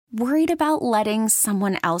Worried about letting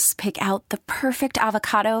someone else pick out the perfect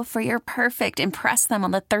avocado for your perfect impress them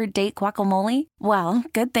on the third date guacamole? Well,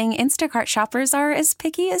 good thing Instacart shoppers are as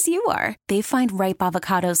picky as you are. They find ripe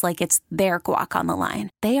avocados like it's their guac on the line.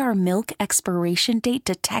 They are milk expiration date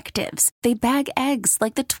detectives. They bag eggs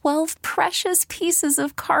like the 12 precious pieces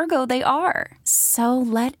of cargo they are. So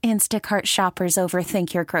let Instacart shoppers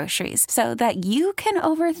overthink your groceries so that you can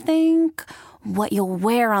overthink what you'll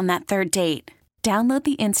wear on that third date. Download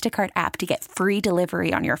the Instacart app to get free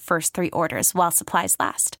delivery on your first 3 orders while supplies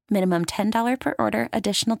last. Minimum $10 per order.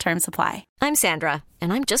 Additional terms apply. I'm Sandra,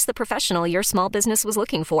 and I'm just the professional your small business was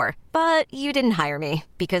looking for. But you didn't hire me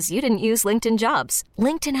because you didn't use LinkedIn Jobs.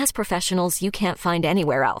 LinkedIn has professionals you can't find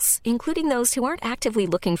anywhere else, including those who aren't actively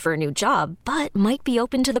looking for a new job, but might be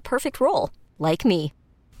open to the perfect role, like me.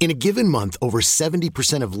 In a given month, over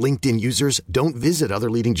 70% of LinkedIn users don't visit other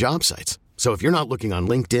leading job sites. So if you're not looking on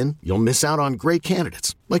LinkedIn, you'll miss out on great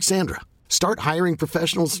candidates like Sandra. Start hiring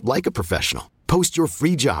professionals like a professional. Post your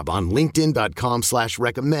free job on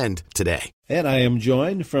linkedin.com/recommend today. And I am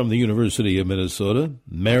joined from the University of Minnesota,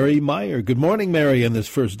 Mary Meyer. Good morning, Mary, on this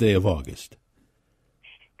first day of August.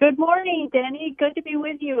 Good morning, Denny. Good to be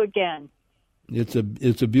with you again. It's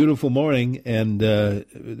a beautiful morning, and at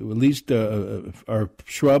least our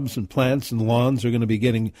shrubs and plants and lawns are going to be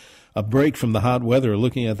getting a break from the hot weather.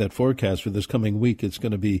 Looking at that forecast for this coming week, it's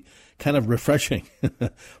going to be kind of refreshing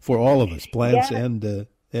for all of us, plants and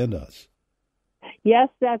us. Yes,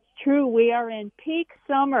 that's true. We are in peak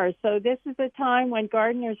summer, so this is the time when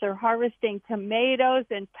gardeners are harvesting tomatoes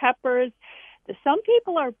and peppers. Some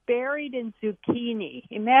people are buried in zucchini.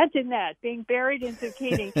 Imagine that, being buried in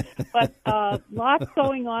zucchini. But lots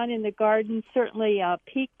going on in the garden, certainly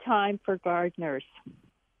peak time for gardeners.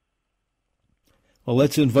 Well,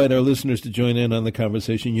 let's invite our listeners to join in on the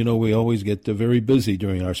conversation. You know, we always get very busy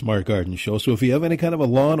during our Smart Garden show. So if you have any kind of a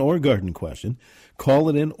lawn or garden question, call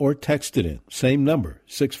it in or text it in. Same number,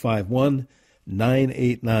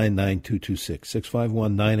 651-989-9226,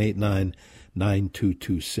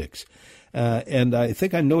 651-989-9226. And I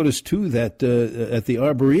think I noticed, too, that at the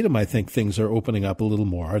Arboretum, I think things are opening up a little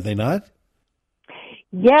more. Are they not?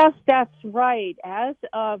 Yes, that's right. As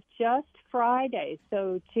of just Friday,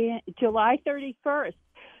 so July 31st,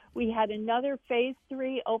 we had another Phase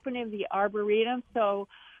 3 opening of the Arboretum. So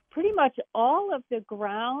pretty much all of the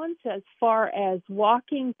grounds as far as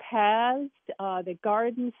walking paths, the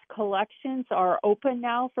gardens collections are open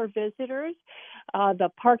now for visitors. The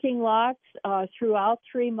parking lots throughout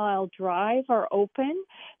 3 Mile Drive are open.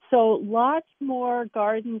 So lots more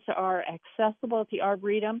gardens are accessible at the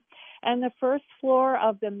Arboretum. And the first floor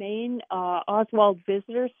of the main Oswald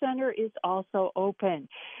Visitor Center is also open.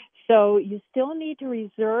 So you still need to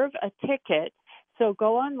reserve a ticket. So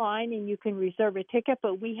go online and you can reserve a ticket,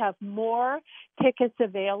 but we have more tickets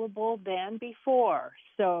available than before.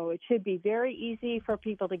 So it should be very easy for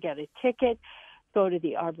people to get a ticket, go to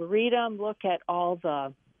the Arboretum, look at all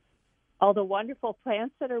the wonderful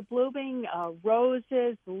plants that are blooming,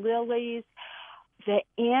 roses, lilies. The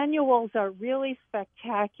annuals are really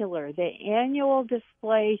spectacular. The annual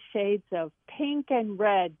display shades of pink and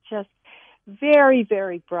red, just very,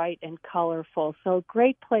 very bright and colorful. So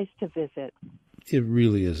great place to visit. It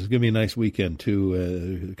really is. It's going to be a nice weekend,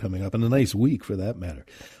 too, coming up, and a nice week for that matter.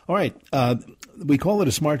 All right. We call it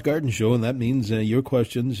a Smart Garden Show, and that means your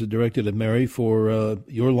questions are directed at Mary for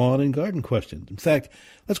your lawn and garden questions. In fact,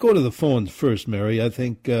 let's go to the phones first, Mary. I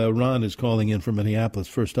think Ron is calling in from Minneapolis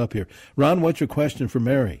first up here. Ron, what's your question for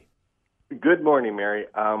Mary? Good morning, Mary.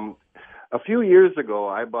 A few years ago,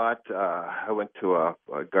 I went to a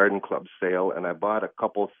garden club sale, and I bought a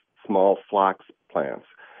couple small phlox plants.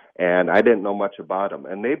 And I didn't know much about them.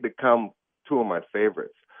 And they've become two of my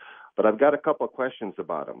favorites. But I've got a couple of questions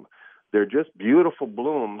about them. They're just beautiful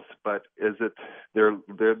blooms, but they've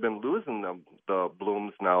been losing the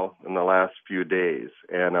blooms now in the last few days.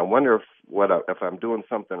 And I wonder if I'm doing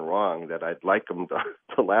something wrong, that I'd like them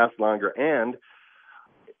to last longer. And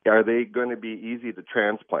are they going to be easy to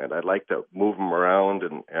transplant? I'd like to move them around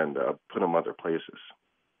and put them other places.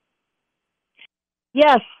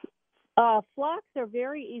 Yes. Phlox are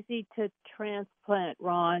very easy to transplant,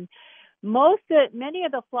 Ron. Many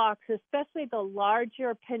of the phlox, especially the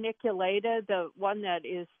larger paniculata, the one that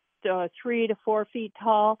is 3 to 4 feet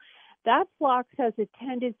tall, that phlox has a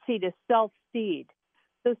tendency to self-seed.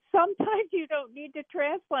 So sometimes you don't need to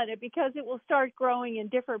transplant it because it will start growing in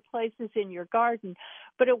different places in your garden,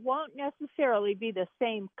 but it won't necessarily be the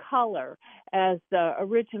same color as the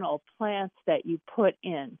original plants that you put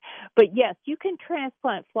in. But yes, you can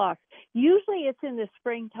transplant phlox. Usually it's in the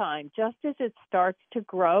springtime, just as it starts to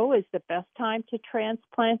grow is the best time to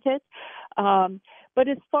transplant it. But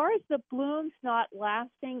as far as the blooms not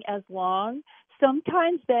lasting as long,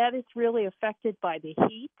 sometimes that is really affected by the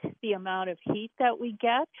heat, the amount of heat that we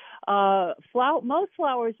get. Most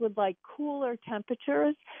flowers would like cooler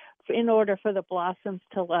temperatures in order for the blossoms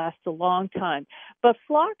to last a long time. But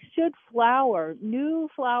phlox should flower. New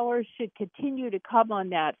flowers should continue to come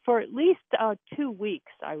on that for at least 2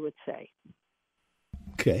 weeks, I would say.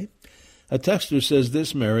 Okay. A texter says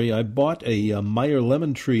this, Mary, I bought a Meyer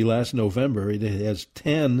lemon tree last November. It has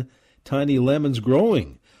 10 tiny lemons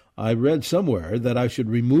growing. I read somewhere that I should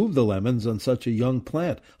remove the lemons on such a young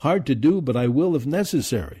plant. Hard to do, but I will if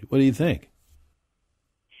necessary. What do you think?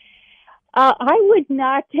 I would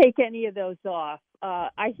not take any of those off.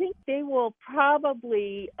 I think they will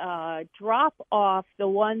probably drop off the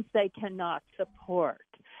ones they cannot support.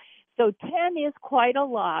 So 10 is quite a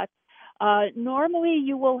lot. Normally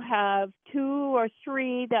you will have 2 or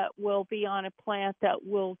 3 that will be on a plant that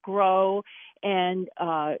will grow and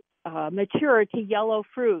mature to yellow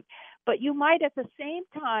fruit. But you might at the same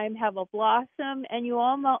time have a blossom, and you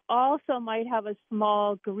also might have a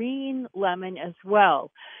small green lemon as well.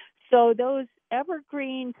 So those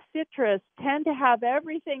evergreen citrus tend to have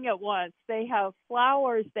everything at once. They have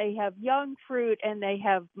flowers, they have young fruit, and they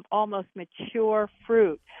have almost mature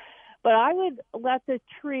fruit. But I would let the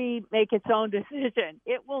tree make its own decision.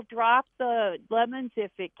 It will drop the lemons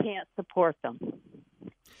if it can't support them.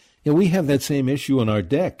 Yeah, we have that same issue on our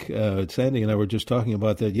deck. Sandy and I were just talking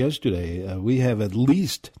about that yesterday. We have at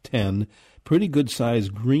least 10 pretty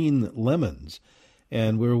good-sized green lemons.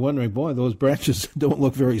 And we were wondering, boy, those branches don't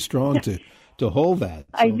look very strong to hold that.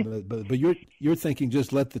 So, but you're thinking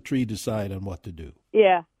just let the tree decide on what to do.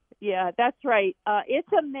 Yeah, that's right. It's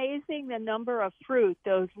amazing the number of fruit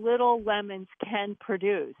those little lemons can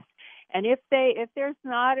produce. And if there's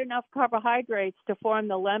not enough carbohydrates to form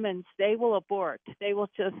the lemons, they will abort. They will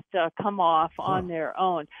just come off on their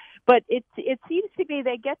own. But it seems to be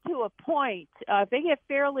they get to a point. If they get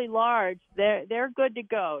fairly large, they're good to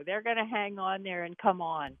go. They're going to hang on there and come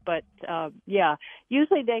on. But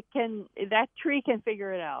usually that tree can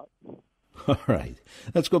figure it out. All right.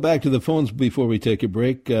 Let's go back to the phones before we take a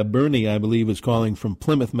break. Bernie, I believe, is calling from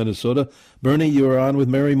Plymouth, Minnesota. Bernie, you are on with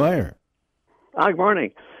Mary Meyer. Good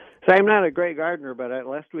morning. So I'm not a great gardener, but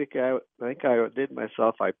last week I think I did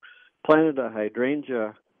myself. I planted a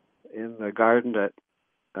hydrangea in the garden at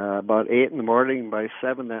about 8 in the morning. By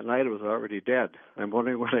 7 that night, it was already dead. I'm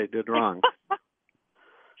wondering what I did wrong.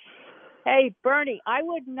 Hey, Bernie, I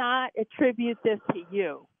would not attribute this to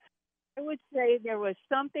you. I would say there was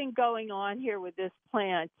something going on here with this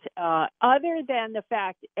plant, other than the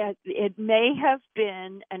fact it may have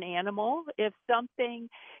been an animal. If something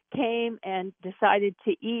came and decided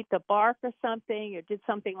to eat the bark or something or did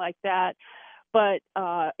something like that. But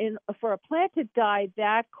for a plant to die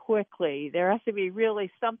that quickly, there has to be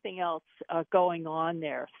really something else going on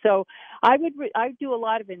there. So I do a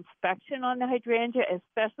lot of inspection on the hydrangea,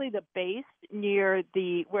 especially the base near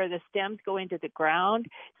where the stems go into the ground.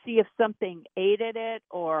 See if something ate at it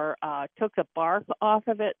or took the bark off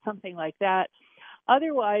of it, something like that.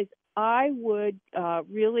 Otherwise, I would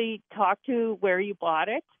really talk to where you bought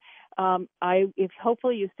it. If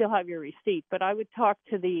hopefully you still have your receipt, but I would talk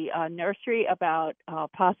to the nursery about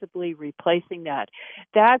possibly replacing that.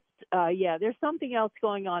 There's something else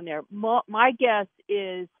going on there. My guess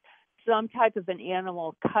is some type of an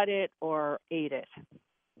animal cut it or ate it.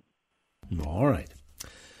 All right.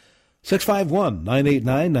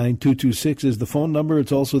 651-989-9226 is the phone number.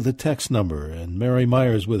 It's also the text number. And Mary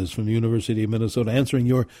Myers with us from the University of Minnesota answering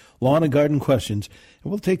your lawn and garden questions. And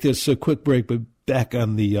we'll take this quick break, but back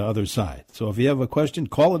on the other side. So if you have a question,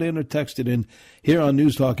 call it in or text it in here on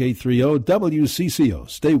News Talk 830 WCCO.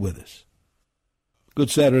 Stay with us. Good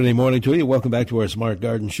Saturday morning to you. Welcome back to our Smart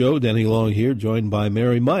Garden Show. Denny Long here, joined by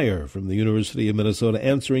Mary Meyer from the University of Minnesota,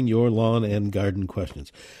 answering your lawn and garden questions.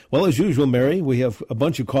 Well, as usual, Mary, we have a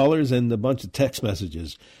bunch of callers and a bunch of text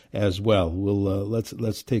messages as well. We'll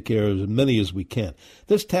let's take care of as many as we can.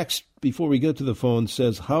 This text, before we get to the phone,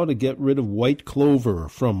 says how to get rid of white clover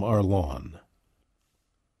from our lawn.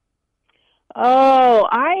 Oh,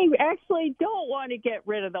 I actually don't want to get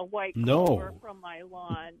rid of the white clover from my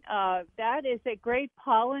lawn. That is a great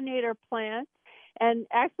pollinator plant. And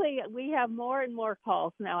actually, we have more and more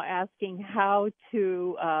calls now asking how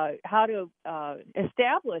to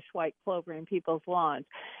establish white clover in people's lawns.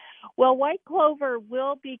 Well, white clover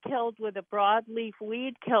will be killed with the broadleaf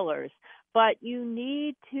weed killers, but you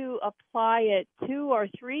need to apply it 2 or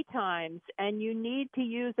 3 times, and you need to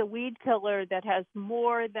use a weed killer that has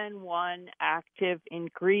more than one active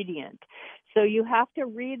ingredient. So you have to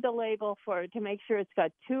read the label to make sure it's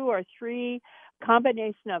got 2 or 3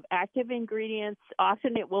 combination of active ingredients.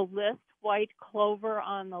 Often it will list white clover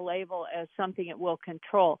on the label as something it will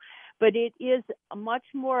control, but it is much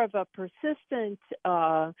more of a persistent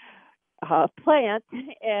plant,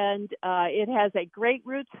 and it has a great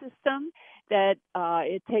root system that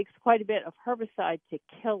it takes quite a bit of herbicide to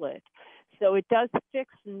kill it. So it does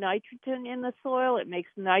fix nitrogen in the soil. It makes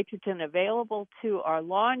nitrogen available to our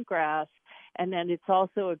lawn grass, and then it's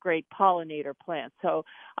also a great pollinator plant. So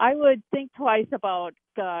I would think twice about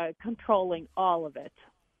controlling all of it.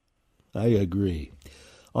 I agree.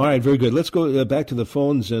 All right, very good. Let's go back to the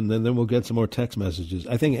phones, and then we'll get some more text messages.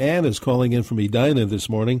 I think Ann is calling in from Edina this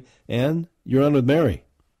morning. Ann, you're on with Mary.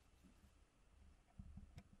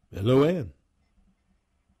 Hello, Ann.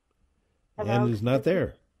 Hello. Ann is not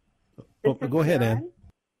there. Oh, go ahead, Ann.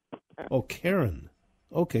 Oh, Karen.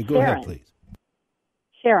 Okay, go ahead, please.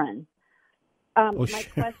 Sharon. My Sharon.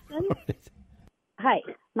 question. Right. Hi.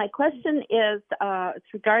 My question is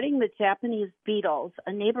it's regarding the Japanese beetles.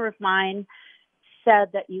 A neighbor of mine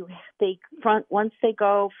said that once they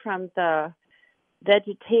go from the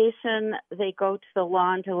vegetation, they go to the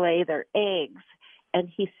lawn to lay their eggs, and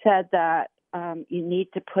he said that you need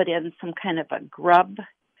to put in some kind of a grub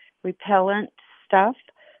repellent stuff.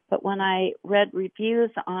 But when I read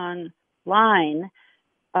reviews online,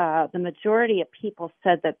 the majority of people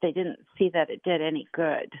said that they didn't see that it did any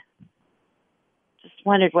good. Just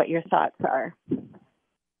wondered what your thoughts are.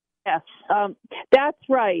 Yes, that's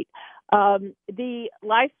right. The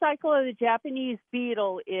life cycle of the Japanese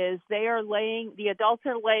beetle is the adults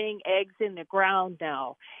are laying eggs in the ground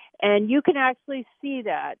now. And you can actually see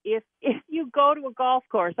that. If you go to a golf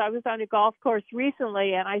course, I was on a golf course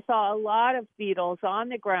recently, and I saw a lot of beetles on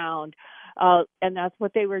the ground, and that's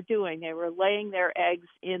what they were doing. They were laying their eggs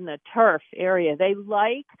in the turf area. They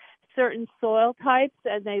like certain soil types,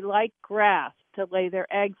 and they like grass to lay their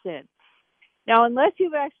eggs in. Now, unless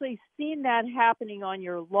you've actually seen that happening on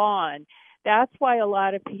your lawn, that's why a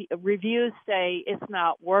lot of reviews say it's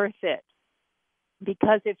not worth it.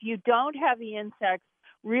 Because if you don't have the insects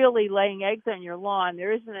really laying eggs on your lawn,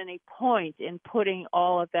 there isn't any point in putting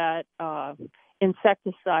all of that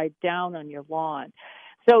insecticide down on your lawn.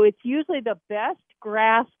 So it's usually the best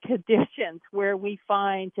grass conditions where we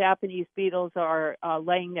find Japanese beetles are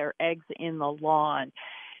laying their eggs in the lawn.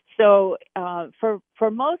 So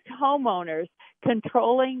for most homeowners,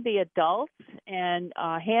 controlling the adults and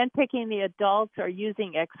handpicking the adults or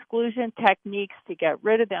using exclusion techniques to get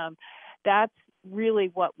rid of them, that's really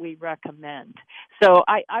what we recommend. So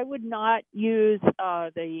I would not use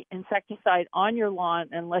the insecticide on your lawn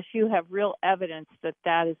unless you have real evidence that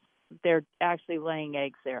they're actually laying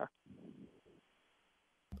eggs there.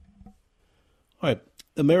 All right.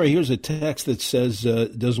 Mary, here's a text that says,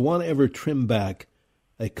 does one ever trim back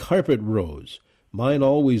a carpet rose? Mine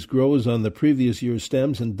always grows on the previous year's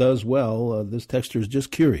stems and does well. This texter is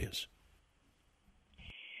just curious.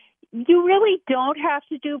 You really don't have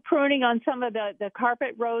to do pruning on some of the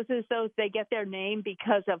carpet roses. They get their name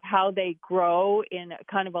because of how they grow in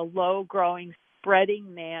kind of a low-growing,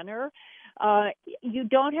 spreading manner. You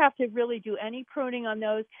don't have to really do any pruning on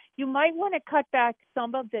those. You might want to cut back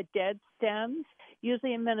some of the dead stems.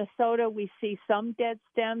 Usually in Minnesota, we see some dead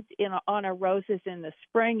stems on our roses in the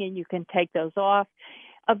spring, and you can take those off.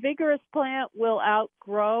 A vigorous plant will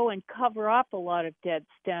outgrow and cover up a lot of dead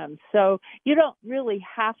stems. So you don't really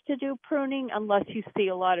have to do pruning unless you see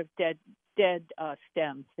a lot of dead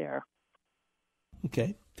stems there.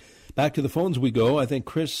 Okay. Back to the phones we go. I think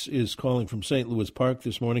Chris is calling from St. Louis Park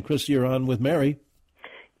this morning. Chris, you're on with Mary.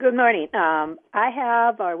 Good morning. We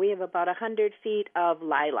have about 100 feet of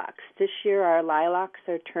lilacs. This year our lilacs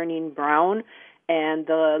are turning brown and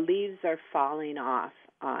the leaves are falling off.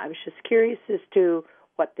 I was just curious as to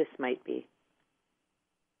what this might be.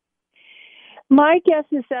 My guess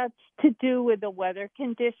is that's to do with the weather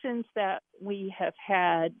conditions that we have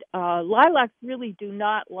had. Lilacs really do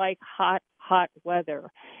not like hot weather.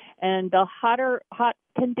 And the hot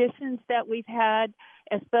conditions that we've had,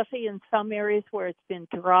 especially in some areas where it's been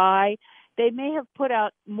dry, they may have put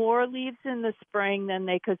out more leaves in the spring than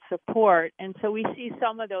they could support. And so we see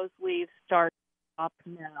some of those leaves start up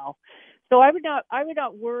now. So I would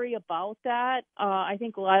not worry about that. I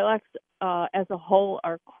think lilacs as a whole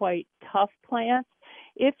are quite tough plants.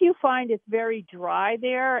 If you find it's very dry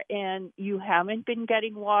there and you haven't been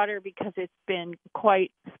getting water because it's been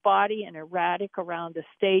quite spotty and erratic around the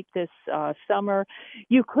state this summer,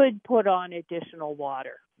 you could put on additional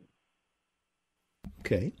water.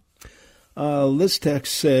 Okay. This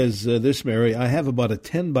text says this, Mary, I have about a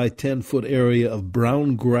 10 by 10 foot area of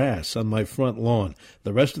brown grass on my front lawn.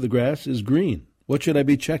 The rest of the grass is green. What should I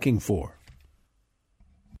be checking for?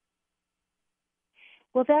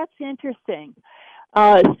 Well, that's interesting.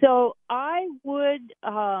 So I would,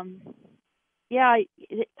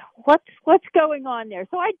 what's going on there?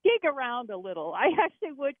 So I dig around a little. I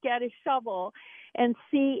actually would get a shovel and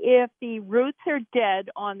see if the roots are dead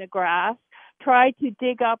on the grass. Try to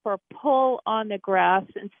dig up or pull on the grass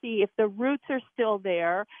and see if the roots are still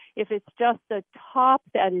there, if it's just the top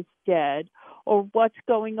that is dead, or what's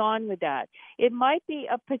going on with that. It might be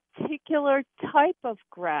a particular type of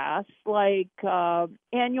grass, like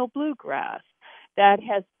annual bluegrass, that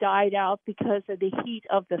has died out because of the heat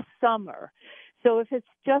of the summer. So if it's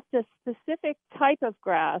just a specific type of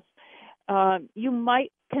grass, you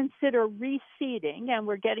might consider reseeding, and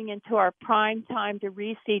we're getting into our prime time to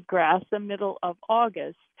reseed grass, the middle of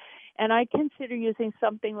August. And I consider using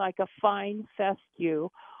something like a fine fescue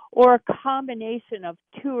or a combination of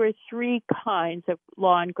 2 or 3 kinds of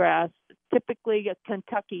lawn grass, typically a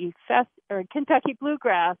Kentucky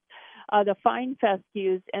bluegrass, the fine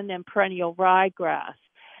fescues, and then perennial ryegrass.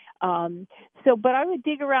 But I would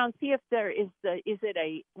dig around, see if there is it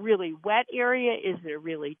a really wet area? Is it a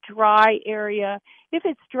really dry area? If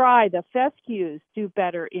it's dry, the fescues do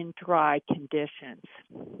better in dry conditions.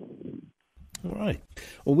 All right.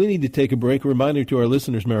 Well, we need to take a break. A reminder to our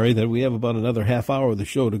listeners, Mary, that we have about another half hour of the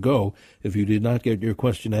show to go. If you did not get your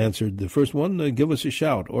question answered, the first one, give us a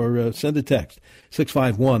shout or send a text,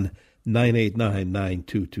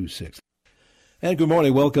 651-989-9226. And good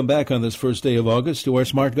morning. Welcome back on this first day of August to our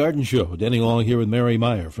Smart Garden Show. Denny Long here with Mary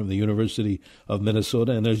Meyer from the University of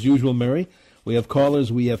Minnesota. And as usual, Mary, we have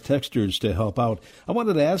callers, we have texters to help out. I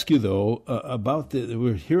wanted to ask you, though, about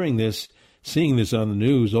we're hearing this, seeing this on the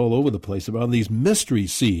news all over the place, about these mystery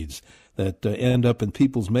seeds that end up in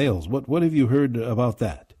people's mails. What have you heard about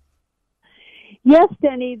that? Yes,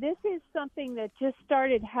 Denny, this is something that just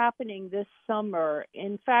started happening this summer.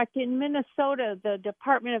 In fact, in Minnesota, the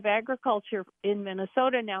Department of Agriculture in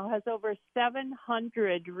Minnesota now has over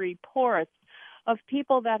 700 reports of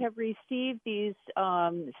people that have received these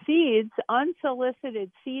seeds,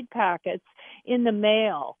 unsolicited seed packets in the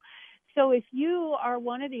mail. So if you are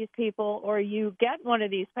one of these people or you get one of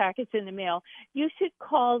these packets in the mail, you should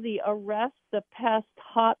call the Arrest the Pest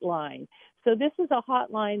hotline. So this is a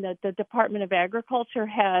hotline that the Department of Agriculture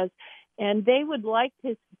has, and they would like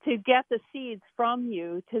to get the seeds from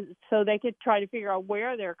you so they could try to figure out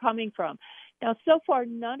where they're coming from. Now, so far,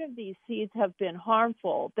 none of these seeds have been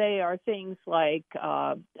harmful. They are things like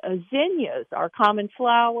zinnias, or common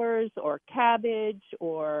flowers, or cabbage,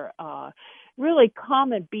 or really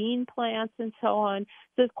common bean plants and so on. So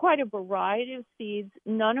there's quite a variety of seeds.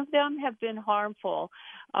 None of them have been harmful,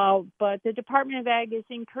 but the Department of Ag is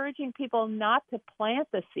encouraging people not to plant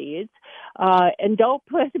the seeds and don't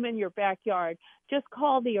put them in your backyard. Just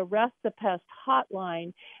call the Arrest the Pest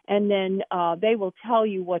hotline, and then they will tell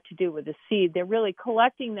you what to do with the seed. They're really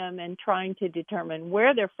collecting them and trying to determine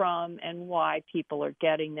where they're from and why people are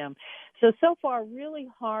getting them. So far, really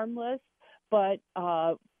harmless. But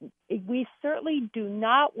we certainly do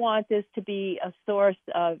not want this to be a source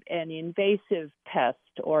of an invasive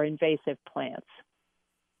pest or invasive plants.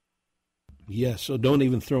 Yes, so don't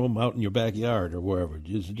even throw them out in your backyard or wherever.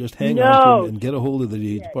 Just hang on to them and get a hold of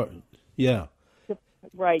the department. Yeah,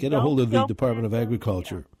 right. Get a hold of the Department of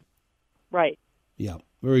Agriculture. Yeah. Right. Yeah,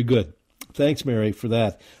 very good. Thanks, Mary, for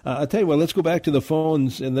that. I'll tell you what, let's go back to the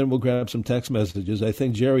phones, and then we'll grab some text messages. I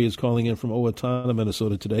think Jerry is calling in from Owatonna,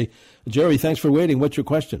 Minnesota today. Jerry, thanks for waiting. What's your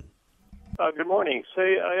question? Good morning.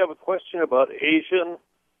 I have a question about Asian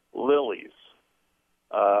lilies.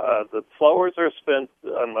 The flowers are spent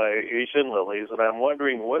on my Asian lilies, and I'm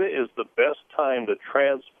wondering what is the best time to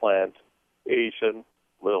transplant Asian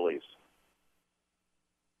lilies?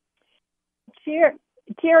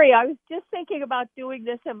 Jerry, I was just thinking about doing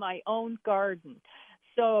this in my own garden.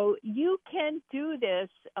 So you can do this.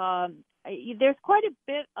 There's quite a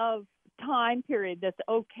bit of time period that's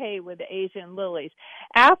okay with the Asian lilies.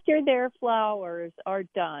 After their flowers are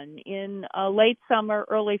done in late summer,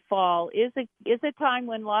 early fall is a time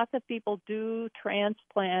when lots of people do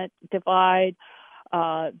transplant, divide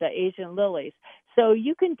the Asian lilies. So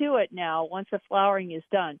you can do it now once the flowering is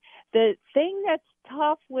done. The thing that's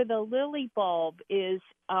tough with a lily bulb is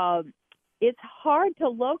it's hard to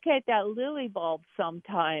locate that lily bulb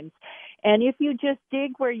sometimes. And if you just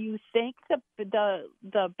dig where you think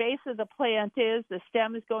the base of the plant is, the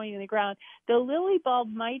stem is going in the ground, the lily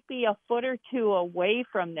bulb might be a foot or two away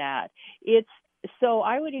from that. So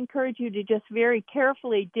I would encourage you to just very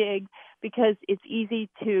carefully dig, because it's easy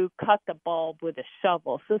to cut the bulb with a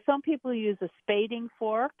shovel. So some people use a spading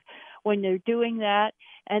fork when they're doing that.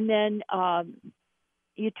 And then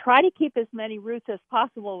you try to keep as many roots as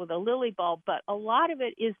possible with a lily bulb, but a lot of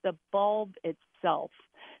it is the bulb itself.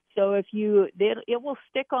 So it will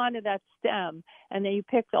stick onto that stem, and then you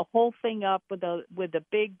pick the whole thing up with the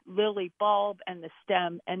big lily bulb and the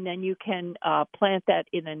stem, and then you can plant that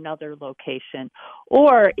in another location.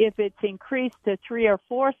 Or if it's increased to 3 or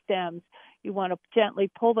 4 stems, you want to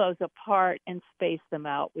gently pull those apart and space them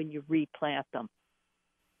out when you replant them.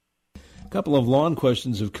 A couple of lawn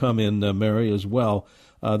questions have come in, Mary, as well.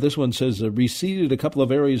 This one says, reseeded a couple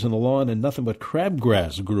of areas in the lawn and nothing but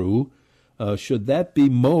crabgrass grew. Should that be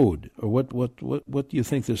mowed, or what do you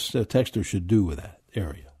think this texter should do with that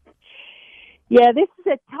area? Yeah, this is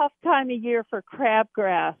a tough time of year for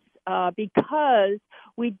crabgrass because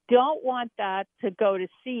we don't want that to go to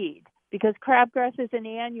seed, because crabgrass is an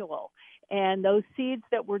annual, and those seeds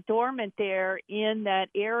that were dormant there in that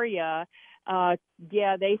area,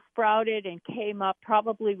 they sprouted and came up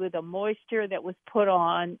probably with the moisture that was put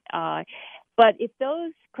on. But if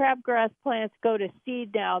those crabgrass plants go to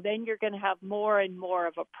seed now, then you're going to have more and more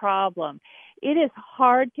of a problem. It is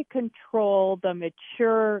hard to control the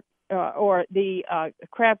mature or the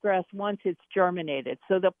crabgrass once it's germinated.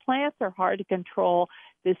 So the plants are hard to control.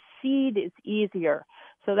 The seed is easier.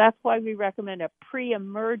 So that's why we recommend a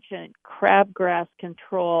pre-emergent crabgrass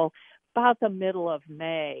control about the middle of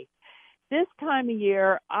May. This time of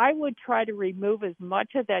year, I would try to remove as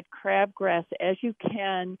much of that crabgrass as you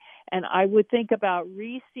can, and I would think about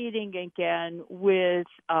reseeding again with,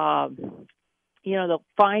 the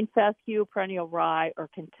fine fescue, perennial rye, or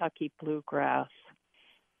Kentucky bluegrass.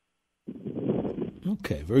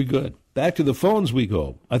 Okay, very good. Back to the phones we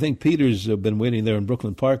go. I think Peter's been waiting there in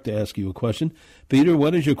Brooklyn Park to ask you a question. Peter,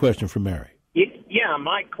 what is your question for Mary? Yeah,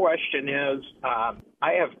 my question is,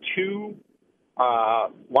 I have 2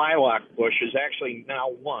 lilac bushes, actually now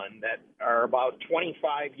 1, that are about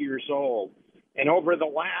 25 years old. And over the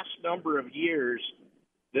last number of years,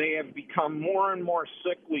 they have become more and more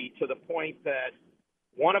sickly to the point that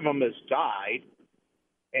one of them has died,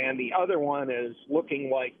 and the other one is looking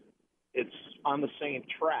like it's on the same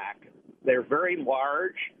track. They're very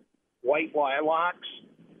large, white lilacs.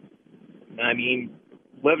 I mean,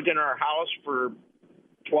 lived in our house for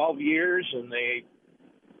 12 years, and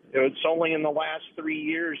it's only in the last 3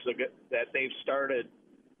 years that they've started,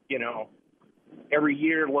 every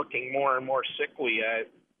year looking more and more sickly.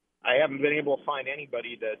 I haven't been able to find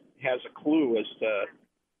anybody that has a clue as to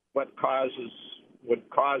what would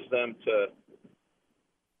cause them to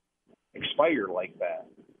expire like that.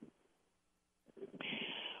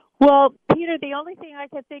 Well, Peter, the only thing I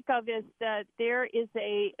can think of is that there is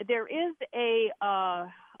a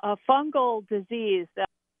fungal disease that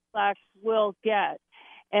lilacs will get.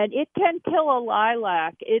 And it can kill a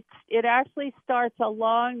lilac. It actually starts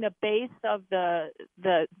along the base of the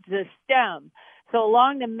stem. So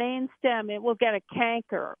along the main stem, it will get a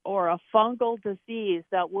canker or a fungal disease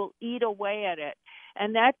that will eat away at it.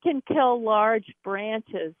 And that can kill large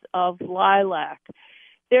branches of lilac.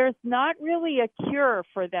 There's not really a cure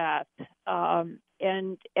for that. And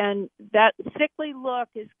that sickly look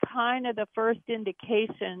is kind of the first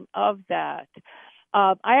indication of that.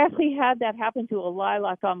 I actually had that happen to a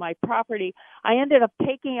lilac on my property. I ended up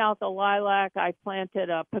taking out the lilac. I planted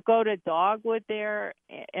a pagoda dogwood there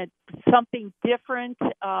and something different.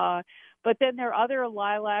 But then there are other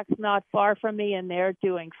lilacs not far from me, and they're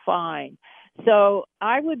doing fine. So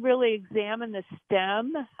I would really examine the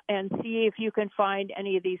stem and see if you can find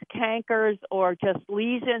any of these cankers or just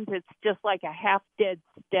lesions. It's just like a half-dead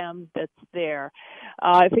stem that's there.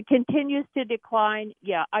 If it continues to decline,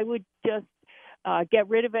 I would just get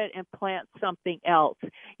rid of it and plant something else.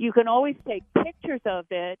 You can always take pictures of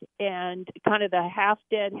it and kind of the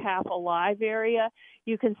half-dead, half-alive area.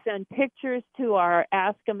 You can send pictures to our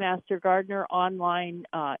Ask a Master Gardener online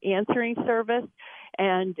answering service.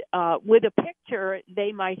 And with a picture,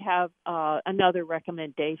 they might have another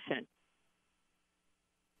recommendation.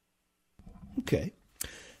 Okay.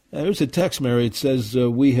 There's a text, Mary. It says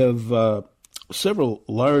we have several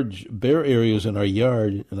large bare areas in our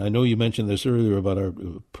yard, and I know you mentioned this earlier about our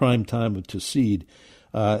prime time to seed.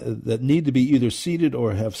 that need to be either seeded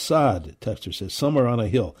or have sod, texter says. Some are on a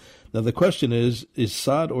hill. Now, the question is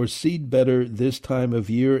sod or seed better this time of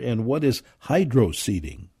year, and what is hydro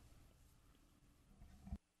seeding?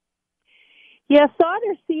 Yeah, sod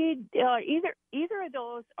or seed, either of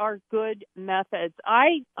those are good methods.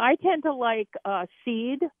 I tend to like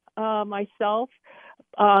seed myself,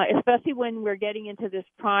 especially when we're getting into this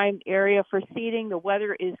prime area for seeding. The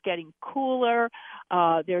weather is getting cooler.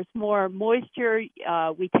 There's more moisture.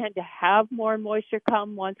 We tend to have more moisture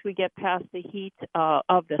come once we get past the heat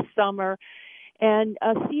of the summer. And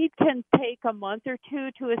a seed can take a month or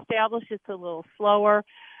two to establish. It's a little slower.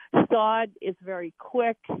 Sod is very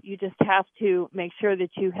quick. You just have to make sure that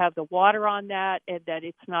you have the water on that and that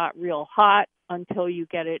it's not real hot until you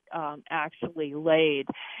get it actually laid.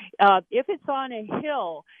 If it's on a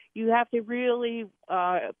hill, you have to really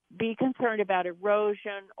be concerned about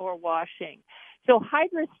erosion or washing. So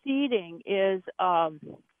hydroseeding is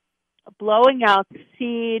blowing out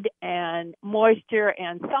seed and moisture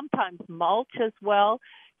and sometimes mulch as well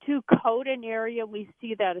to coat an area. We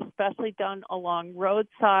see that especially done along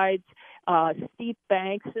roadsides, steep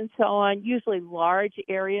banks, and so on, usually large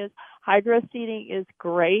areas. Hydroseeding is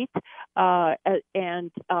great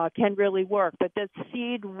and can really work, but that's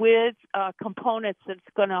seed with components that's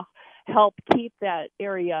going to help keep that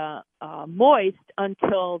area moist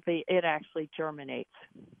until it actually germinates.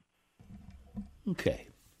 Okay.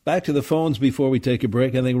 Back to the phones before we take a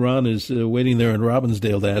break. I think Ron is waiting there in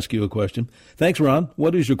Robbinsdale to ask you a question. Thanks, Ron.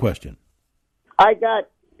 What is your question? I got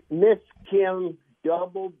Miss Kim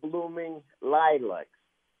double blooming lilacs,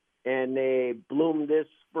 and they bloomed this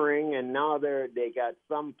spring, and now they got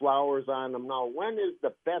some flowers on them. Now, when is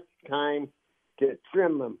the best time to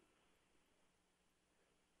trim them?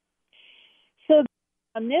 So,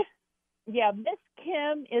 Miss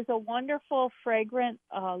Kim is a wonderful fragrant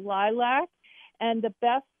lilac. And the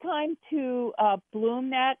best time to prune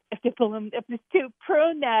that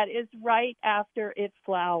is right after it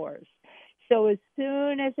flowers. So as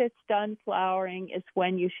soon as it's done flowering is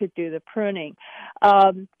when you should do the pruning.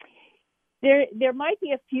 There might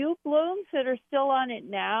be a few blooms that are still on it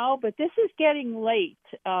now, but this is getting late.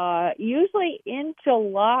 Usually in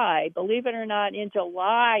July, believe it or not, in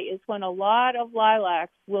July is when a lot of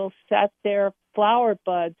lilacs will set their flower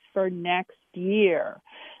buds for next year.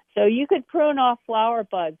 So you could prune off flower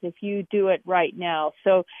buds if you do it right now.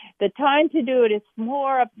 So the time to do it is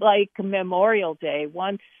more like Memorial Day,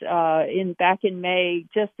 back in May,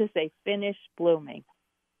 just as they finish blooming.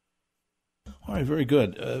 All right, very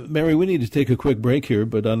good. Mary, we need to take a quick break here,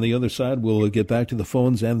 but on the other side, we'll get back to the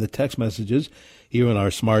phones and the text messages here on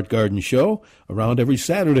our Smart Garden Show around every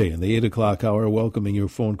Saturday in the 8 o'clock hour, welcoming your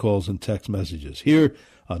phone calls and text messages here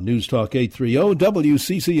on News Talk 830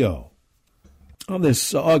 WCCO. On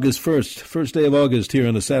this August 1st, first day of August here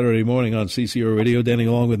on a Saturday morning on CCO Radio, Danny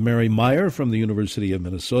along with Mary Meyer from the University of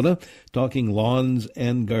Minnesota, talking lawns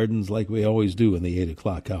and gardens like we always do in the 8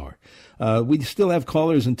 o'clock hour. We still have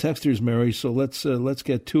callers and texters, Mary, so let's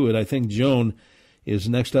get to it. I think Joan is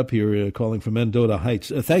next up here calling from Mendota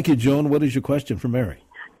Heights. Thank you, Joan. What is your question for Mary?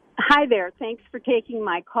 Hi there. Thanks for taking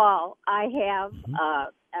my call. I have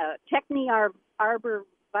Techni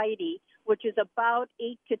arborvitae, which is about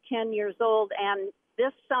 8 to 10 years old, and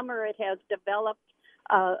this summer it has developed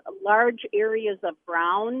large areas of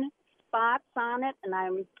brown spots on it, and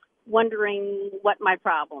I'm wondering what my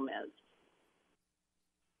problem is.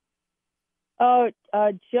 Oh,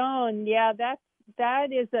 Joan, yeah, that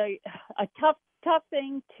is a tough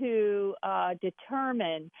thing to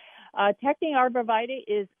determine. Techni arborvitae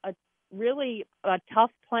is really a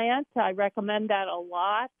tough plant. I recommend that a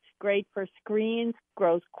lot. Great for screens,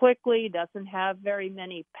 grows quickly, doesn't have very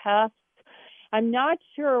many pests. I'm not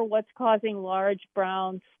sure what's causing large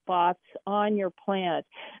brown spots on your plant.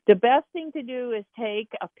 The best thing to do is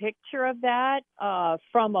take a picture of that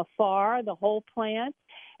from afar, the whole plant,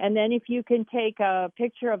 and then if you can take a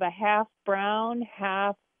picture of a half brown,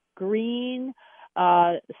 half green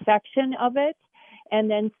section of it, and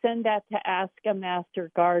then send that to Ask a Master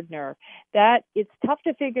Gardener. It's tough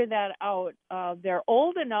to figure that out. They're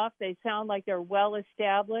old enough. They sound like they're well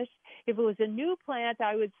established. If it was a new plant,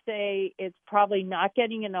 I would say it's probably not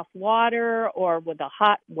getting enough water, or with the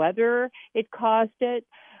hot weather it caused it.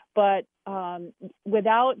 But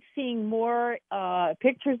without seeing more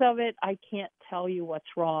pictures of it, I can't tell you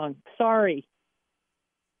what's wrong. Sorry.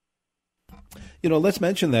 Let's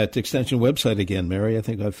mention that extension website again, Mary. I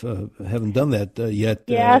think I haven't done that yet.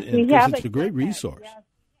 Yes, we have. It's a great resource. Yes.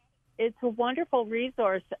 It's a wonderful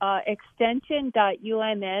resource,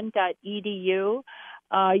 extension.umn.edu.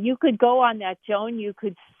 You could go on that, Joan. You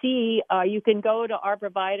could see, you can go to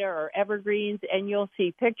Arborvita or Evergreens, and you'll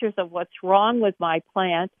see pictures of what's wrong with my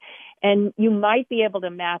plant, and you might be able to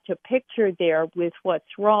match a picture there with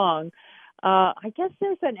what's wrong. I guess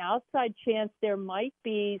there's an outside chance there might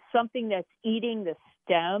be something that's eating the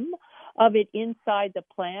stem of it inside the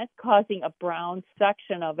plant, causing a brown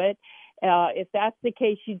section of it. If that's the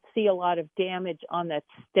case, you'd see a lot of damage on that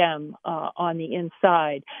stem on the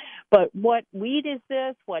inside. But what weed is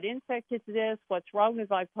this? What insect is this? What's wrong with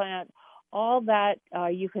my plant? All that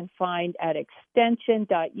you can find at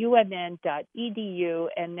extension.umn.edu,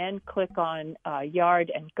 and then click on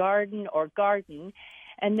Yard and Garden or Garden.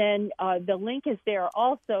 And then the link is there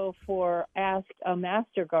also for Ask a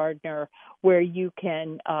Master Gardener, where you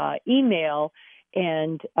can email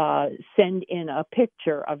and send in a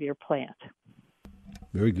picture of your plant.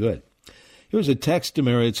 Very good. Here's a text to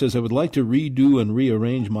Mary. It says, I would like to redo and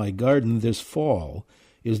rearrange my garden this fall.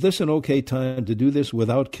 Is this an okay time to do this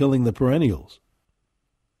without killing the perennials?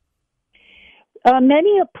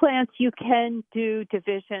 Many of plants you can do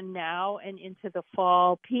division now and into the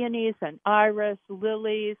fall. Peonies and iris,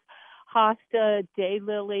 lilies, hosta,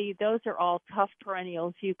 daylily, those are all tough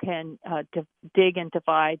perennials you can dig and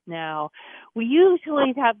divide now. We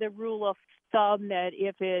usually have the rule of thumb that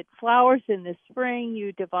if it flowers in the spring,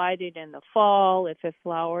 you divide it in the fall. If it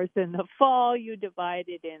flowers in the fall, you divide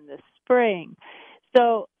it in the spring.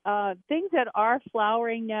 So things that are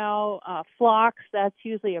flowering now, phlox, that's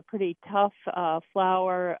usually a pretty tough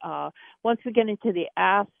flower. Once we get into the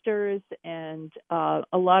asters and a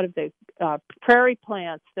lot of the prairie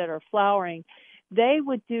plants that are flowering, they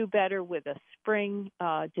would do better with a spring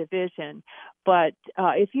division. But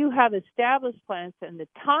if you have established plants and the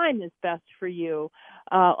time is best for you,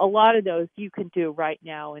 a lot of those you can do right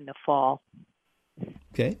now in the fall.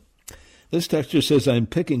 Okay. This texture says, I'm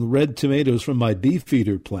picking red tomatoes from my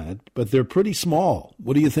beefeater plant, but they're pretty small.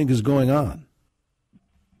 What do you think is going on?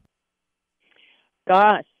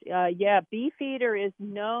 Gosh, yeah, beefeater is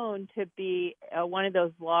known to be one of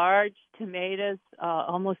those large tomatoes,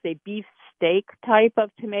 almost a beef steak type of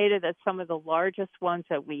tomato. That's some of the largest ones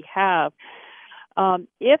that we have.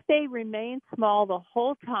 If they remain small the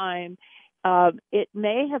whole time, it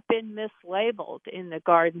may have been mislabeled in the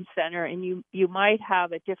garden center, and you might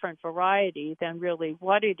have a different variety than really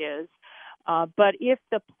what it is. But if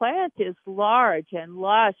the plant is large and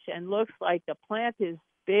lush and looks like the plant is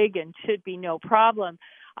big and should be no problem,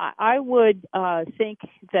 I would think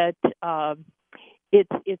that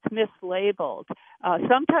it's mislabeled.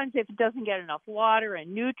 Sometimes if it doesn't get enough water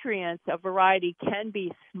and nutrients, a variety can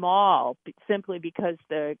be small simply because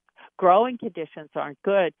the growing conditions aren't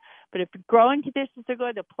good. But if the growing conditions are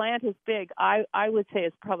good, the plant is big, I would say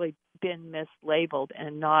it's probably been mislabeled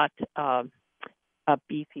and not a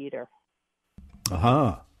beefeater.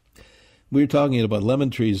 Aha. We were talking about lemon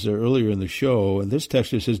trees earlier in the show, and this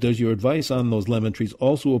texture says, does your advice on those lemon trees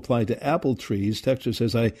also apply to apple trees? Texture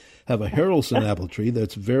says, I have a Harrelson apple tree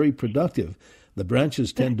that's very productive. The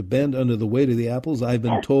branches tend to bend under the weight of the apples. I've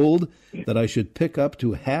been told that I should pick up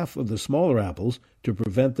to half of the smaller apples to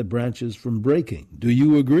prevent the branches from breaking. Do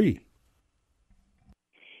you agree?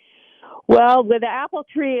 Well, with the apple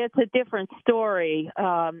tree, it's a different story.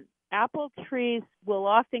 Apple trees will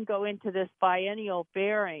often go into this biennial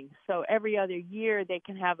bearing, so every other year they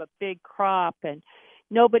can have a big crop, and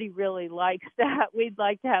nobody really likes that. We'd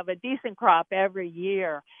like to have a decent crop every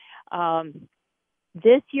year.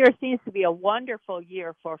 This year seems to be a wonderful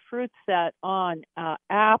year for fruit set on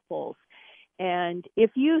apples, and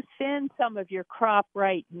if you thin some of your crop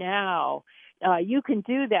right now, you can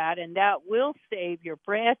do that, and that will save your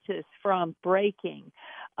branches from breaking.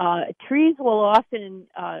 Trees will often,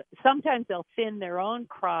 sometimes they'll thin their own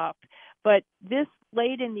crop, but this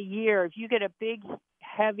late in the year, if you get a big,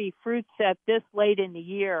 heavy fruit set this late in the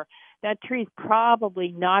year, that tree's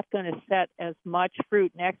probably not going to set as much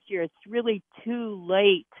fruit next year. It's really too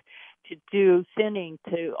late to do thinning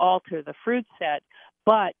to alter the fruit set,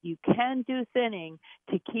 but you can do thinning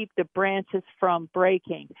to keep the branches from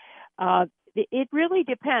breaking. It really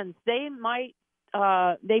depends. They might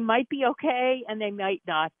be okay and they might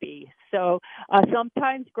not be. So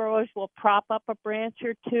sometimes growers will prop up a branch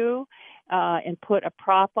or two and put a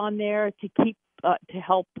prop on there to keep to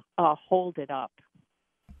help hold it up.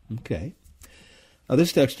 Okay.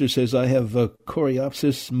 This texter says, I have a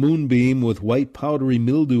Coreopsis moonbeam with white powdery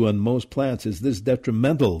mildew on most plants. Is this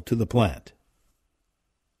detrimental to the plant?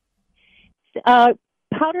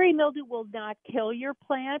 Powdery mildew will not kill your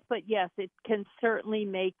plant, but yes, it can certainly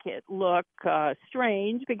make it look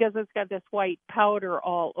strange because it's got this white powder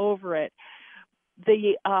all over it.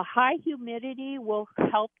 The high humidity will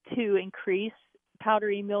help to increase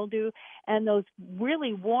powdery mildew. And those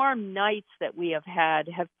really warm nights that we have had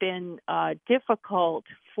have been difficult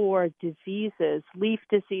for diseases, leaf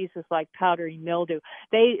diseases like powdery mildew.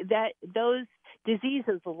 Those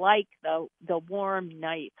diseases like the warm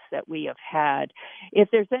nights that we have had. If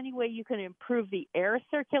there's any way you can improve the air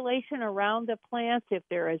circulation around the plants, if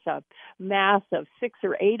there is a mass of 6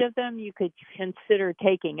 or 8 of them, you could consider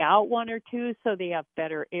taking out 1 or 2 so they have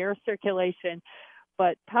better air circulation.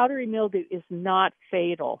 But powdery mildew is not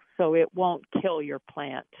fatal, so it won't kill your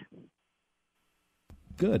plant.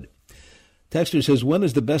 Good. Texter says, when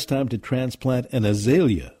is the best time to transplant an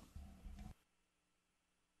azalea?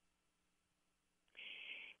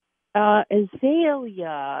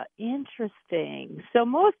 Azalea, interesting. So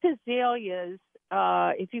most azaleas,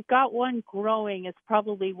 if you've got one growing, it's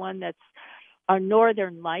probably one that's a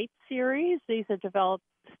Northern Lights series. These are developed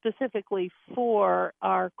specifically for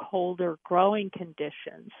our colder growing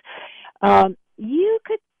conditions. You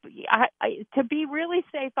could, to be really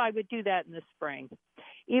safe, I would do that in the spring.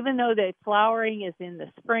 Even though the flowering is in the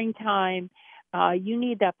springtime, you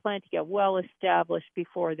need that plant to get well established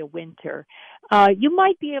before the winter. You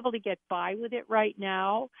might be able to get by with it right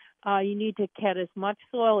now. You need to get as much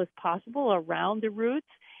soil as possible around the roots,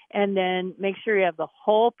 and then make sure you have the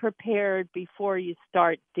hole prepared before you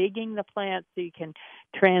start digging the plant so you can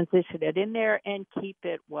transition it in there and keep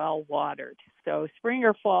it well watered. So spring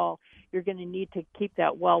or fall, you're going to need to keep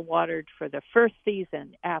that well watered for the first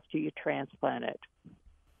season after you transplant it.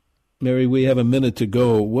 Mary, we have a minute to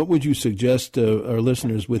go. What would you suggest our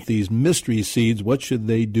listeners with these mystery seeds? What should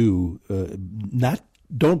they do?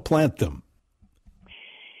 Don't plant them.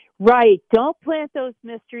 Right. Don't plant those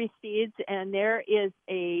mystery seeds. And there is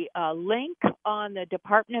a link on the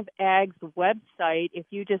Department of Ag's website. If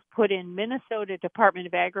you just put in Minnesota Department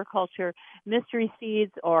of Agriculture mystery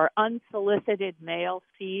seeds or unsolicited mailed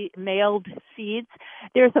seeds,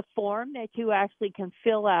 there's a form that you actually can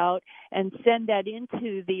fill out and send that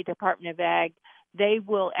into the Department of Ag. They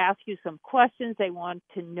will ask you some questions. They want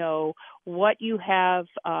to know what you have,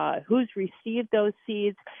 who's received those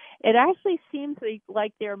seeds. It actually seems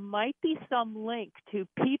like there might be some link to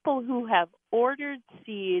people who have ordered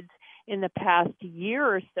seeds in the past year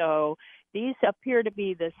or so. These appear to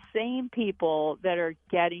be the same people that are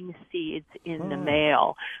getting seeds in the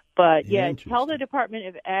mail. But, yeah, tell the Department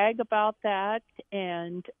of Ag about that.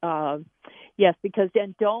 And, yes, because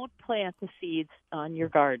then don't plant the seeds on your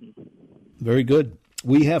garden. Very good.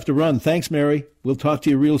 We have to run. Thanks, Mary. We'll talk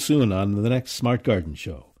to you real soon on the next Smart Garden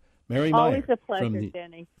Show. Mary Meyer. Always a pleasure,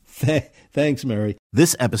 Denny. Thanks, Mary.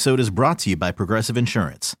 This episode is brought to you by Progressive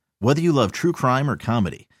Insurance. Whether you love true crime or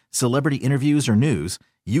comedy, celebrity interviews or news,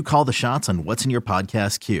 you call the shots on what's in your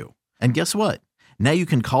podcast queue. And guess what? Now you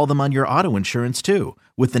can call them on your auto insurance, too,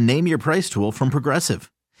 with the Name Your Price tool from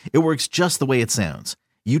Progressive. It works just the way it sounds.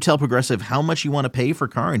 You tell Progressive how much you want to pay for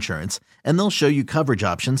car insurance, and they'll show you coverage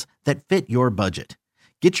options that fit your budget.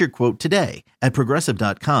 Get your quote today at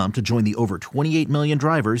Progressive.com to join the over 28 million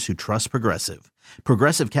drivers who trust Progressive.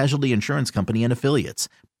 Progressive Casualty Insurance Company and Affiliates.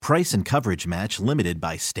 Price and coverage match limited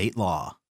by state law.